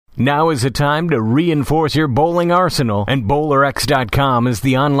Now is the time to reinforce your bowling arsenal, and BowlerX.com is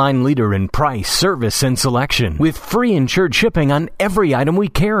the online leader in price, service, and selection, with free insured shipping on every item we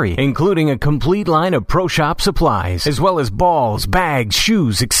carry, including a complete line of Pro Shop supplies, as well as balls, bags,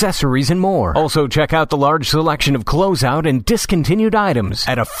 shoes, accessories, and more. Also, check out the large selection of closeout and discontinued items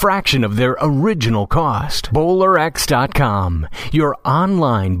at a fraction of their original cost. BowlerX.com, your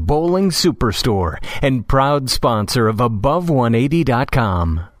online bowling superstore and proud sponsor of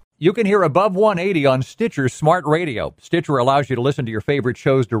Above180.com. You can hear Above 180 on Stitcher Smart Radio. Stitcher allows you to listen to your favorite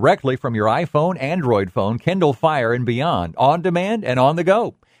shows directly from your iPhone, Android phone, Kindle Fire, and beyond, on demand and on the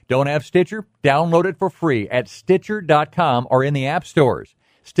go. Don't have Stitcher? Download it for free at Stitcher.com or in the app stores.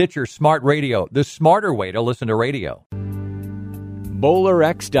 Stitcher Smart Radio, the smarter way to listen to radio.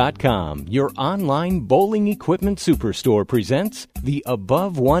 BowlerX.com, your online bowling equipment superstore, presents the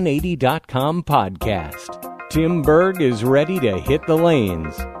Above180.com podcast. Tim Berg is ready to hit the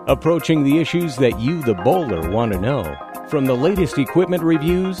lanes, approaching the issues that you, the bowler, want to know. From the latest equipment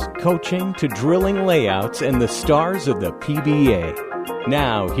reviews, coaching, to drilling layouts, and the stars of the PBA.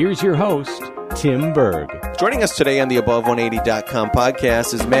 Now, here's your host, Tim Berg. Joining us today on the Above180.com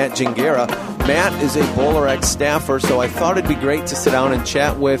podcast is Matt Gingera. Matt is a BowlerX staffer, so I thought it'd be great to sit down and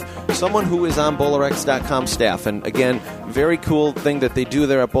chat with someone who is on BowlerX.com staff. And again, very cool thing that they do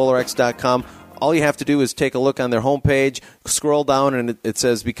there at BowlerX.com. All you have to do is take a look on their homepage, scroll down, and it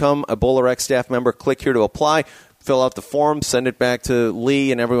says Become a BowlerX staff member. Click here to apply, fill out the form, send it back to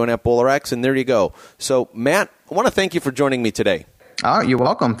Lee and everyone at BowlerX, and there you go. So, Matt, I want to thank you for joining me today. Oh, you're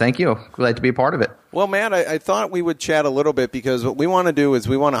welcome. Thank you. Glad to be a part of it. Well, Matt, I thought we would chat a little bit because what we want to do is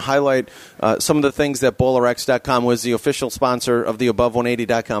we want to highlight some of the things that BowlerX.com was the official sponsor of the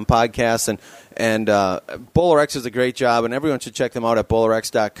Above180.com podcast, and BowlerX does a great job, and everyone should check them out at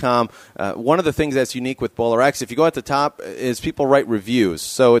BowlerX.com. One of the things that's unique with BowlerX, if you go at the top, is people write reviews.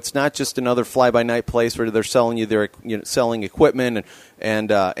 So it's not just another fly-by-night place where they're selling you their selling equipment,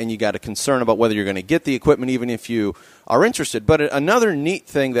 and you got a concern about whether you're going to get the equipment even if you are interested. But another neat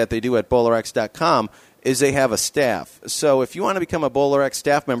thing that they do at BowlerX.com is they have a staff. So if you want to become a BowlerX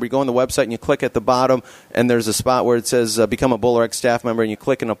staff member, you go on the website and you click at the bottom, and there's a spot where it says Become a BowlerX staff member, and you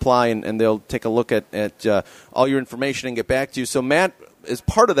click and apply, and they'll take a look at all your information and get back to you. So Matt is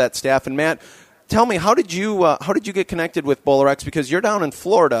part of that staff. And Matt, tell me, how did you get connected with BowlerX? Because you're down in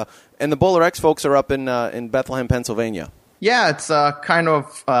Florida, and the BowlerX folks are up in Bethlehem, Pennsylvania. Yeah, it's kind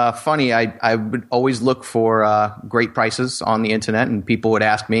of funny. I would always look for great prices on the internet, and people would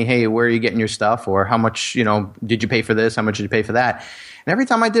ask me, hey, where are you getting your stuff? Or how much, did you pay for this? How much did you pay for that? And every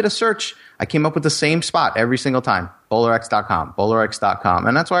time I did a search, I came up with the same spot every single time, BowlerX.com, BowlerX.com.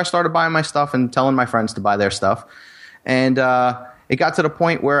 And that's why I started buying my stuff and telling my friends to buy their stuff. And it got to the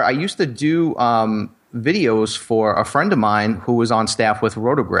point where I used to do videos for a friend of mine who was on staff with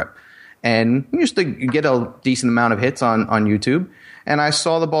Rotogrip. And we used to get a decent amount of hits on YouTube. And I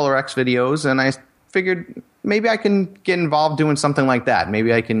saw the BowlerX videos, and I figured maybe I can get involved doing something like that.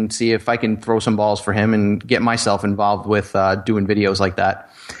 Maybe I can see if I can throw some balls for him and get myself involved with doing videos like that.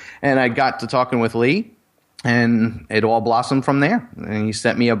 And I got to talking with Lee, and it all blossomed from there. And he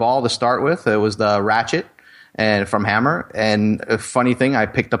sent me a ball to start with. It was the Ratchet and from Hammer. And a funny thing, I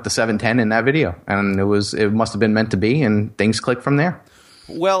picked up the 710 in that video. And it must have been meant to be, and things clicked from there.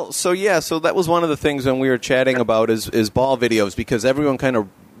 Well, so that was one of the things when we were chatting about is ball videos, because everyone kind of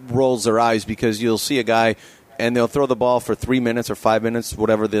rolls their eyes because you'll see a guy and they'll throw the ball for 3 minutes or 5 minutes,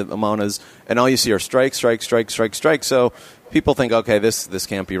 whatever the amount is, and all you see are strike. So people think, okay, this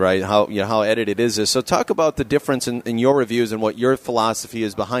can't be right. How edited is this? So talk about the difference in your reviews and what your philosophy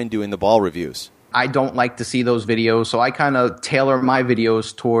is behind doing the ball reviews. I don't like to see those videos, so I kind of tailor my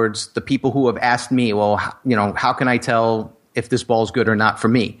videos towards the people who have asked me, well, how can I tell if this ball is good or not for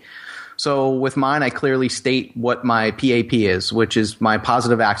me? So with mine, I clearly state what my PAP is, which is my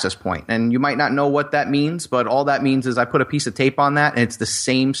positive access point. And you might not know what that means, but all that means is I put a piece of tape on that, and it's the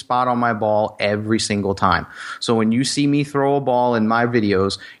same spot on my ball every single time. So when you see me throw a ball in my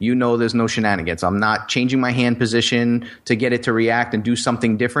videos, you know there's no shenanigans. I'm not changing my hand position to get it to react and do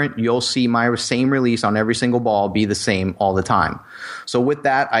something different. You'll see my same release on every single ball be the same all the time. So with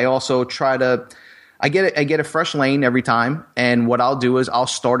that, I also try to I get a fresh lane every time, and what I'll do is I'll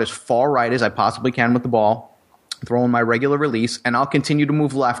start as far right as I possibly can with the ball, throw in my regular release, and I'll continue to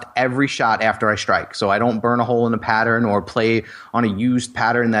move left every shot after I strike. So I don't burn a hole in the pattern or play on a used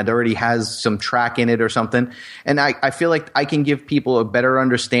pattern that already has some track in it or something. And I feel like I can give people a better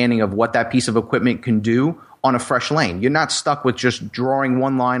understanding of what that piece of equipment can do on a fresh lane. You're not stuck with just drawing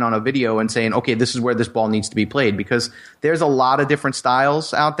one line on a video and saying, okay, this is where this ball needs to be played, because there's a lot of different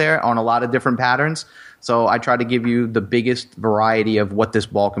styles out there on a lot of different patterns. So I try to give you the biggest variety of what this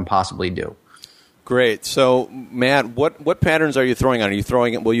ball can possibly do. Great. So, Matt, what patterns are you throwing on? Are you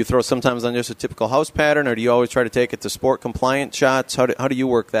throwing it? Will you throw sometimes on just a typical house pattern, or do you always try to take it to sport compliant shots? How do you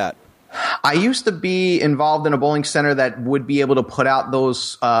work that? I used to be involved in a bowling center that would be able to put out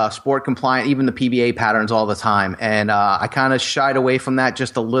those sport compliant, even the PBA patterns all the time. And I kind of shied away from that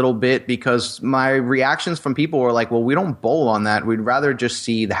just a little bit because my reactions from people were like, well, we don't bowl on that. We'd rather just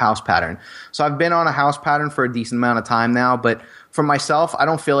see the house pattern. So I've been on a house pattern for a decent amount of time now, but for myself, I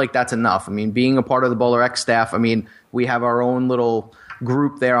don't feel like that's enough. I mean, being a part of the Bowler X staff, I mean, we have our own little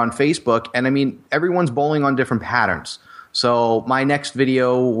group there on Facebook, and I mean, everyone's bowling on different patterns. So my next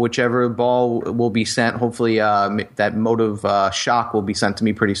video, whichever ball will be sent, hopefully that Motive Shock will be sent to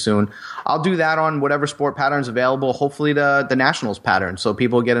me pretty soon. I'll do that on whatever sport patterns available, hopefully the Nationals pattern, so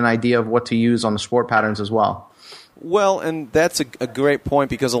people get an idea of what to use on the sport patterns as well. Well, and that's a great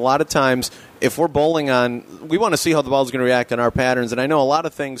point, because a lot of times if we're bowling on, we want to see how the ball is going to react on our patterns. And I know a lot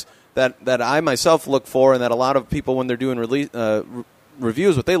of things that I myself look for, and that a lot of people, when they're doing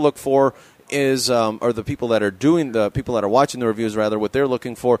reviews, what they look for is, or the people that are watching the reviews rather, what they're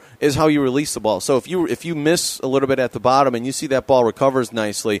looking for is how you release the ball. So if you miss a little bit at the bottom and you see that ball recovers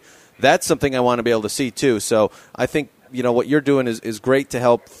nicely, that's something I want to be able to see too. So I think what you're doing is great to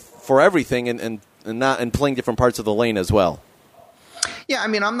help for everything and playing different parts of the lane as well. Yeah, I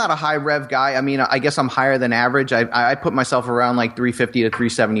mean, I'm not a high rev guy. I mean, I guess I'm higher than average. I put myself around like 350 to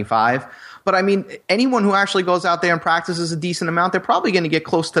 375. But I mean, anyone who actually goes out there and practices a decent amount, they're probably going to get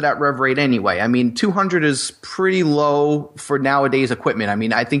close to that rev rate anyway. I mean, 200 is pretty low for nowadays equipment. I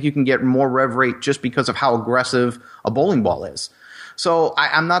mean, I think you can get more rev rate just because of how aggressive a bowling ball is. So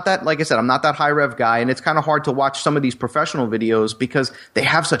I'm not that, like I said, I'm not that high rev guy, and it's kind of hard to watch some of these professional videos because they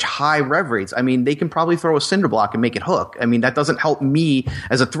have such high rev rates. I mean, they can probably throw a cinder block and make it hook. I mean, that doesn't help me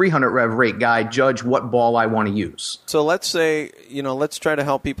as a 300 rev rate guy judge what ball I want to use. So let's say, let's try to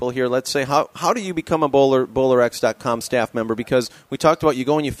help people here. Let's say, how do you become a BowlerX.com staff member? Because we talked about you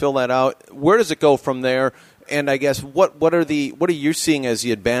go and you fill that out. Where does it go from there? And I guess what are you seeing as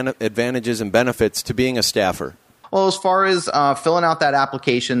the advantages and benefits to being a staffer? Well, as far as filling out that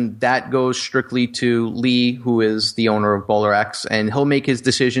application, that goes strictly to Lee, who is the owner of Bowler X, and he'll make his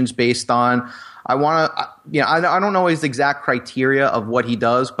decisions based on, I don't know his exact criteria of what he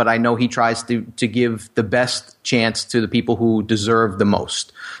does, but I know he tries to give the best chance to the people who deserve the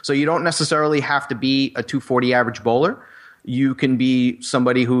most. So you don't necessarily have to be a 240 average bowler. You can be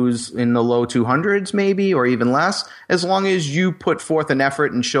somebody who's in the low 200s maybe, or even less, as long as you put forth an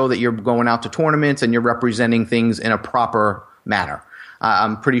effort and show that you're going out to tournaments and you're representing things in a proper manner.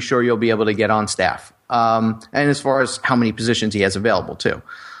 I'm pretty sure you'll be able to get on staff. And as far as how many positions he has available too.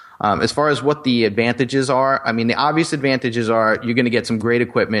 As far as what the advantages are, I mean, the obvious advantages are you're going to get some great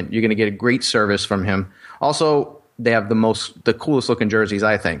equipment. You're going to get a great service from him. Also, they have the coolest looking jerseys,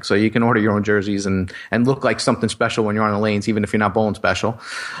 I think. So you can order your own jerseys and look like something special when you're on the lanes, even if you're not bowling special.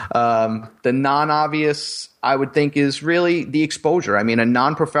 The non-obvious, I would think, is really the exposure. I mean, a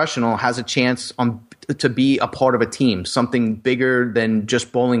non-professional has a chance to be a part of a team, something bigger than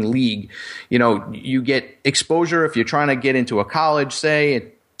just bowling league. You get exposure if you're trying to get into a college,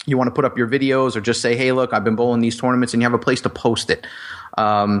 say, you want to put up your videos or just say, hey, look, I've been bowling these tournaments, and you have a place to post it.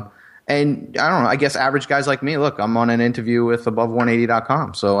 And I don't know, I guess average guys like me, look, I'm on an interview with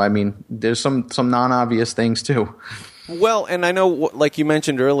above180.com. So, I mean, there's some non-obvious things too. Well, and I know, like you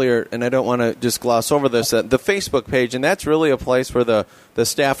mentioned earlier, and I don't want to just gloss over this, the Facebook page, and that's really a place where the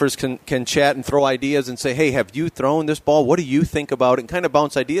staffers can chat and throw ideas and say, hey, have you thrown this ball? What do you think about it? And kind of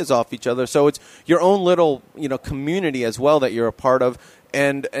bounce ideas off each other. So it's your own little community as well that you're a part of,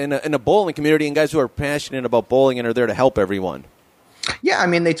 and in a bowling community, and guys who are passionate about bowling and are there to help everyone. Yeah, I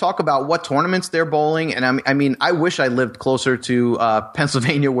mean, they talk about what tournaments they're bowling, and I mean, I wish I lived closer to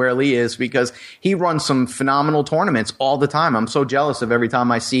Pennsylvania where Lee is, because he runs some phenomenal tournaments all the time. I'm so jealous of every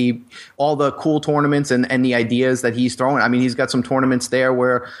time I see all the cool tournaments and the ideas that he's throwing. I mean, he's got some tournaments there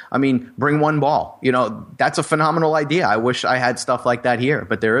where, I mean, bring one ball. That's a phenomenal idea. I wish I had stuff like that here,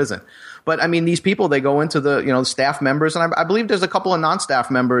 but there isn't. But, I mean, these people, they go into the staff members, and I believe there's a couple of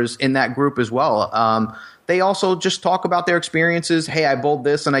non-staff members in that group as well. They also just talk about their experiences. Hey, I bowled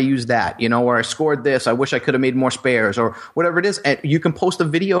this and I used that, or I scored this. I wish I could have made more spares, or whatever it is. And you can post a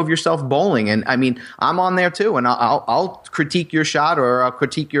video of yourself bowling. And I mean, I'm on there too, and I'll critique your shot, or I'll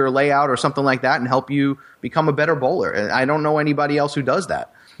critique your layout or something like that, and help you become a better bowler. And I don't know anybody else who does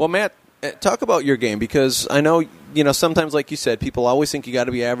that. Well, Matt, talk about your game, because I know, sometimes, like you said, people always think you got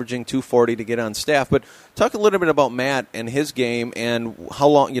to be averaging 240 to get on staff. But talk a little bit about Matt and his game, and how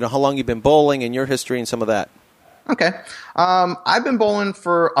long you've been bowling, and your history and some of that. Okay. I've been bowling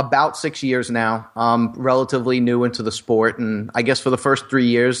for about 6 years now. Relatively new into the sport, and I guess for the first 3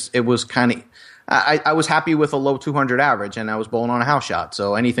 years, it was kind of I was happy with a low 200 average, and I was bowling on a house shot.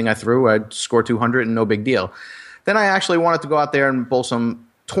 So anything I threw, I'd score 200 and no big deal. Then I actually wanted to go out there and bowl some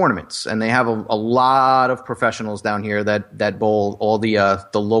tournaments, and they have a lot of professionals down here that bowl all the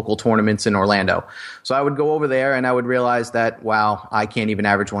local tournaments in Orlando. So I would go over there, and I would realize that, wow, I can't even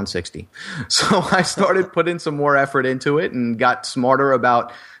average 160. So I started putting some more effort into it and got smarter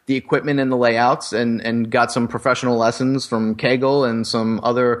about the equipment and the layouts, and got some professional lessons from Kegel and some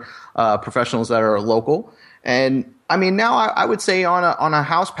other professionals that are local. And I mean, now I would say on a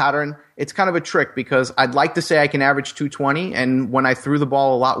house pattern, it's kind of a trick, because I'd like to say I can average 220, and when I threw the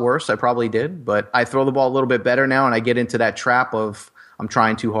ball a lot worse, I probably did, but I throw the ball a little bit better now, and I get into that trap of I'm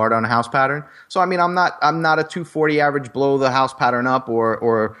trying too hard on a house pattern. So I mean, I'm not a 240 average, blow the house pattern up,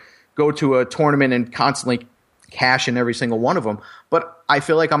 or go to a tournament and constantly cash in every single one of them. But I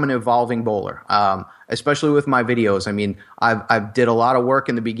feel like I'm an evolving bowler, especially with my videos. I mean, I've did a lot of work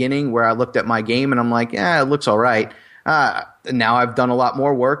in the beginning where I looked at my game and I'm like, it looks all right. Now I've done a lot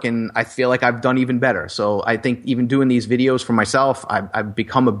more work, and I feel like I've done even better. So I think even doing these videos for myself, I've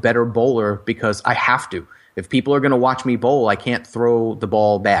become a better bowler because I have to. If people are going to watch me bowl, I can't throw the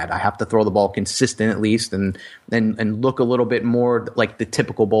ball bad. I have to throw the ball consistent at least, and look a little bit more like the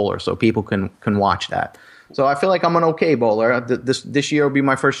typical bowler, so people can watch that. So I feel like I'm an okay bowler. This year will be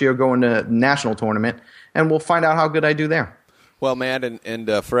my first year going to national tournament, and we'll find out how good I do there. Well, Matt, and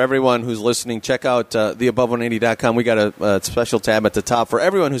for everyone who's listening, check out theabove180.com. We got a special tab at the top for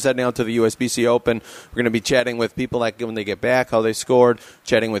everyone who's heading out to the USBC Open. We're going to be chatting with people like when they get back, how they scored,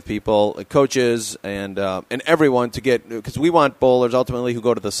 chatting with people, coaches, and everyone to get, because we want bowlers ultimately who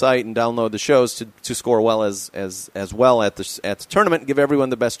go to the site and download the shows to score well as well at the tournament and give everyone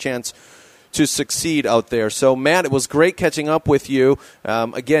the best chance to succeed out there. So, Matt, it was great catching up with you.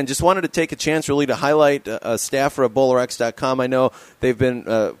 Again, just wanted to take a chance really to highlight a staffer at BowlerX.com. I know they've been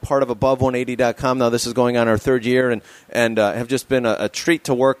part of Above180.com. Now this is going on our third year, and have just been a treat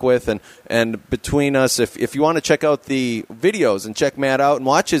to work with. And between us, if you want to check out the videos and check Matt out and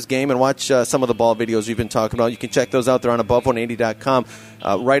watch his game and watch some of the ball videos we've been talking about, you can check those out there on Above180.com.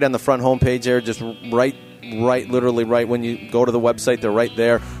 Right on the front homepage there, just literally right when you go to the website, they're right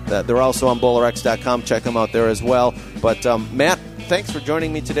there. They're also on BowlerX.com. Check them out there as well. But Matt, thanks for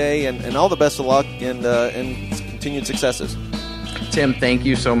joining me today, and all the best of luck and continued successes. Tim, thank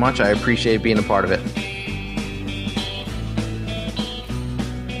you so much. I appreciate being a part of it.